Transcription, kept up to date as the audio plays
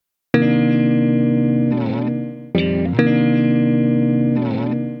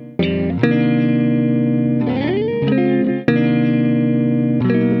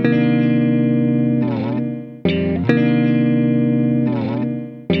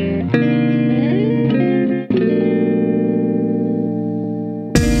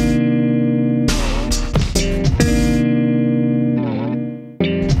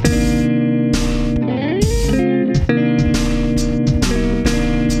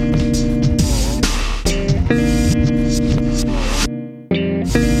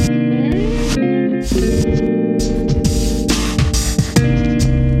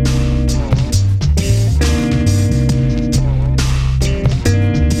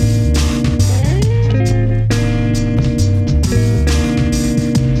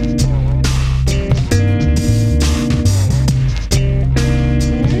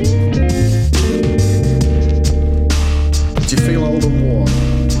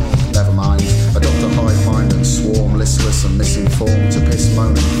listless and misinformed, to piss,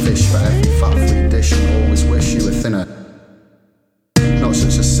 moan and fish for every fat-free dish and always wish you were thinner. Not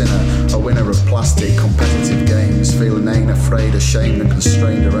such a sinner, a winner of plastic competitive games, feeling ain't afraid, ashamed and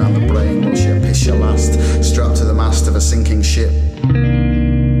constrained around the brain, while you piss your last, strapped to the mast of a sinking ship.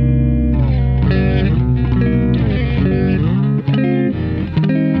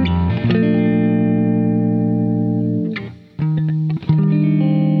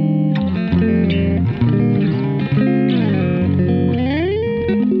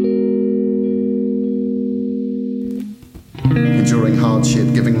 Enduring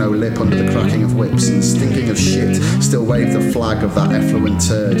hardship, giving no lip under the cracking of whips, and stinking of shit, still wave the flag of that effluent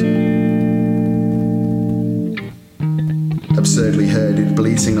turd. Absurdly herded,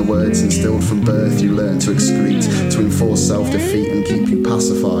 bleating the words instilled from birth you learn to excrete, to enforce self-defeat and keep you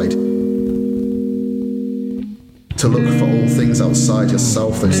pacified. To look for all things outside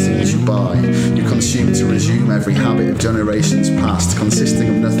yourself, those things you buy, you consume to resume every habit of generations past, consisting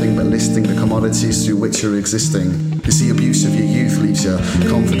of nothing but listing the commodities through which you're existing. You see, abuse of your youth leaves your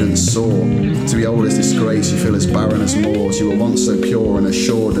confidence sore. To be old is disgrace, you feel as barren as moors. You were once so pure and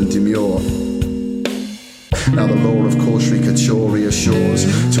assured and demure. Now the law of caricature reassures,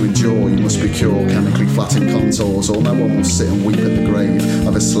 to endure you must procure chemically flattened contours, or no one will sit and weep at the grave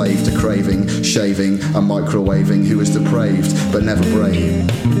of a slave to craving, shaving and microwaving, who is depraved but never brave.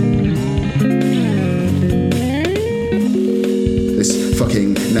 This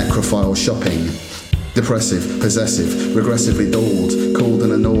fucking necrophile shopping, depressive, possessive, regressively dulled, cooled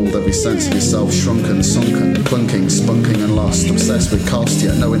and annulled, every sense of yourself shrunken, sunken, clunking, spunking and lost, obsessed with cost,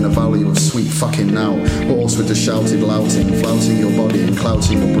 yet knowing the value of sweet fucking now, hoarse with the shouted louting, flouting your body and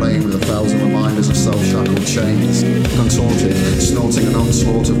clouting your brain with 1,000 reminders of self-shackled chains, contorted, snorting an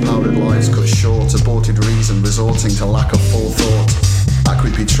onslaught of powdered lives cut short, aborted reason resorting to lack of forethought,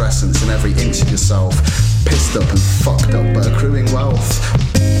 acrid putrescence in every inch of yourself, pissed up and fucked up but accruing wealth,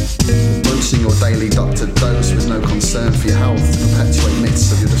 munching your daily doctored dose with no concern for your health, to perpetuate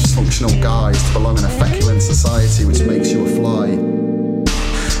myths of your dysfunctional guise, to belong in a feculent society which makes you a fly.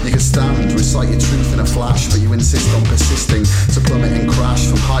 You can stand, recite your truth in a flash, but you insist on persisting, to plummet and crash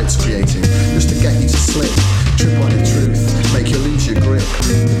from heights created, just to get you to slip, trip on your truth, make you lose your grip,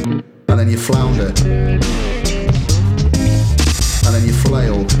 and then you flounder, and then you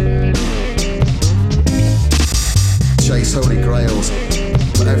flail, chase holy grails,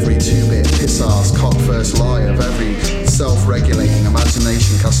 for every two-bit piss-arse cock-first lie of every self-regulating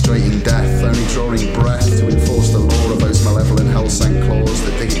imagination castrating death, only drawing breath to enforce the law of those malevolent hell-sent claws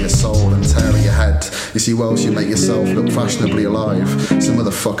that dig at your soul and tear at your head. You see, whilst you make yourself look fashionably alive, some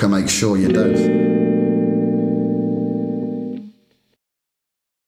motherfucker makes sure you don't.